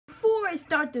I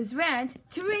start this rant,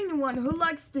 to anyone who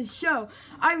likes this show,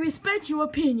 I respect your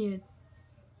opinion.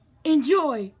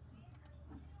 Enjoy!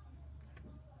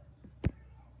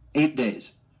 8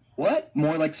 days. What?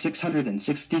 More like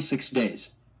 666 days.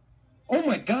 Oh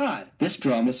my god! This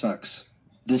drama sucks.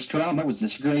 This drama was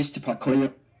disgrace to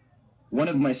Pakoya. One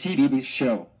of my CBB's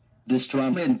show. This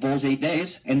drama involves 8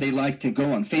 days, and they like to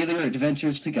go on failure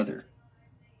adventures together.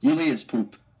 Yuli is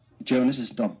poop. Jonas is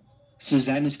dumb.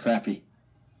 Suzanne is crappy.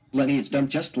 Lenny is dumb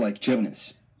just like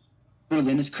Jonas.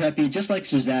 Berlin is crappy just like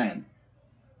Suzanne.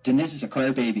 Denise is a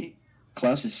crybaby.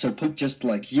 Klaus is so poop just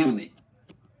like Yuli.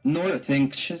 Nora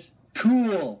thinks she's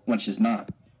cool when she's not.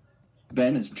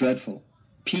 Ben is dreadful.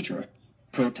 Petra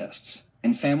protests.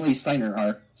 And Family Steiner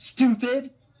are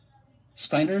stupid.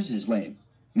 Steiner's is lame.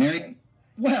 Marion,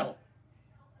 well,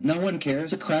 no one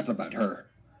cares a crap about her.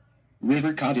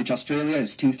 River Cottage, Australia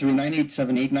is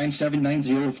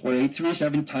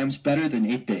 2398789790483 times better than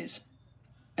 8 days.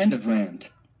 End of rant.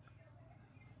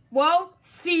 Well,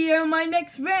 see you in my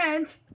next rant.